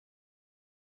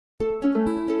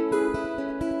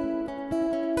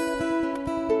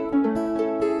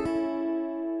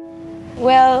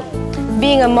Well,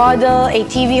 being a model, a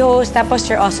TV host, tapos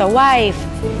you're also a wife,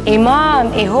 a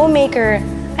mom, a homemaker.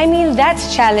 I mean,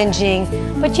 that's challenging.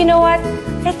 But you know what?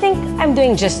 I think I'm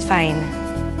doing just fine.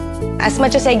 As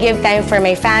much as I give time for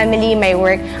my family, my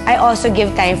work, I also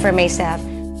give time for myself.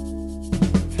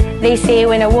 They say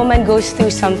when a woman goes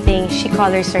through something, she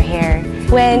colors her hair.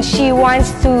 When she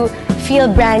wants to feel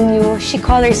brand new, she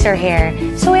colors her hair.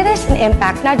 So it has an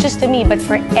impact, not just to me, but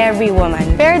for every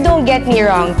woman. Pero don't get me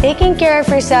wrong, taking care of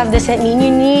yourself doesn't mean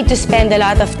you need to spend a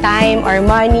lot of time or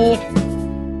money.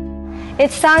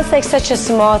 It sounds like such a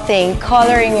small thing,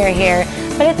 coloring your hair,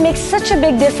 but it makes such a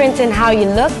big difference in how you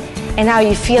look and how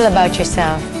you feel about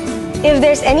yourself. If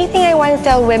there's anything I want to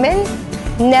tell women,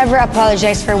 never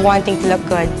apologize for wanting to look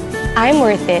good. I'm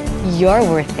worth it. You're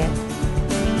worth it.